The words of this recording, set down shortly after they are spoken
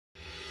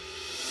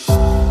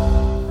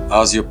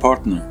How's your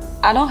partner?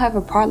 I don't have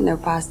a partner,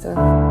 Pastor.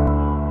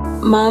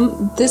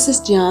 Mom, this is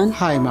John.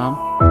 Hi, Mom.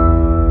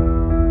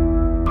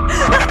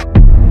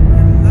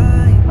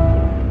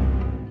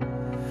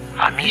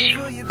 I miss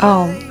you.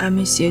 Oh, I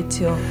miss you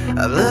too.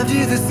 I love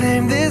you the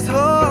same this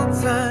whole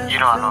time. You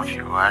know I love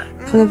you, right?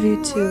 I love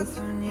you too.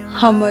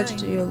 How much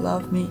do you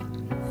love me?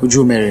 Would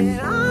you marry me?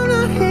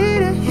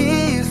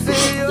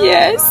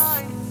 Yes.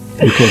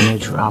 You can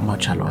measure how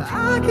much I love you.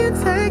 I can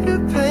take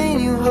the pain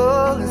you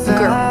hold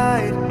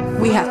inside.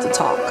 We have to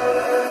talk.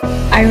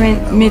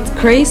 Irene, meet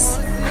Chris.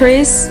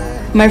 Chris,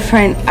 my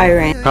friend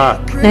Irene. Hi.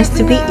 Nice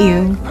to meet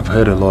you. I've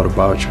heard a lot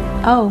about you.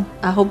 Oh,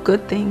 I hope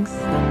good things.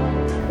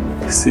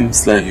 It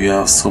seems like you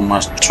have so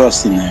much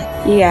trust in him.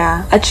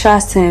 Yeah, I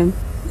trust him.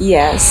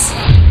 Yes.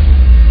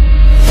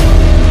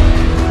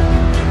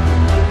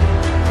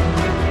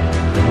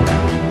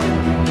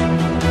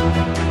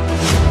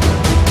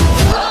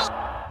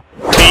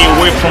 Stay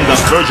away from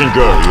that virgin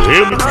girl, you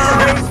hear me?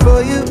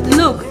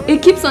 Look, he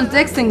keeps on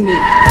texting me.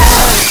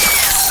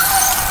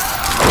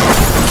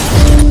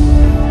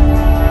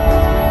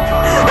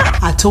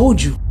 I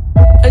told you.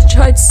 I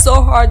tried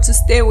so hard to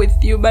stay with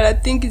you, but I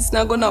think it's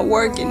not gonna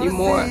work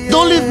anymore.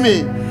 Don't leave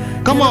me.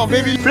 Come on,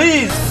 baby.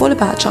 Please. What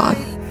about John?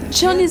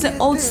 John is an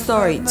old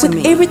story to With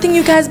me. everything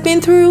you guys been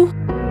through,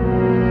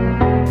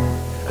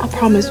 I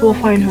promise we'll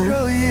find her.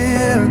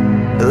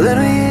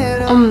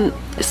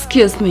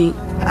 Excuse me.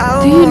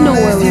 Do you know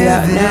where we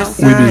are now?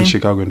 We'll be in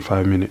Chicago in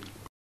 5 minutes.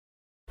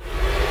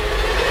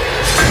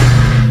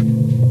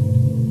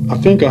 I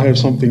think I have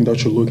something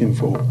that you're looking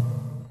for.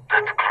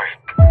 That's great.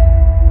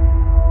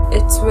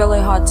 It's really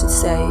hard to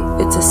say.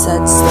 It's a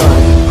sad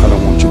story. I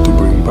don't want you to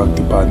bring back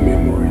the bad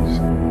memories.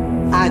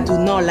 I do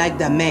not like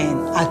that man.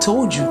 I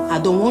told you, I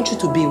don't want you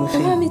to be with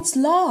him. Mom, it's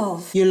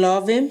love. You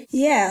love him?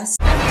 Yes.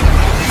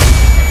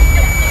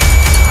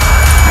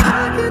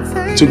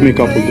 It took me a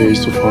couple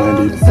days to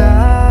find it,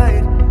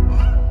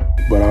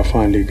 but I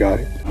finally got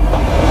it.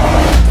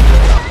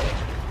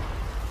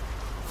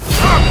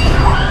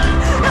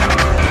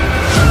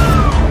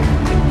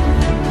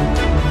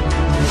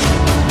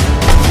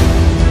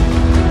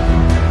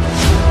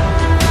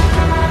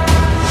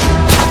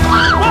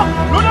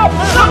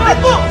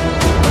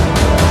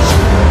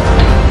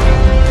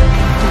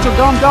 Put your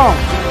gun down.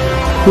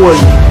 Who are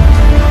you?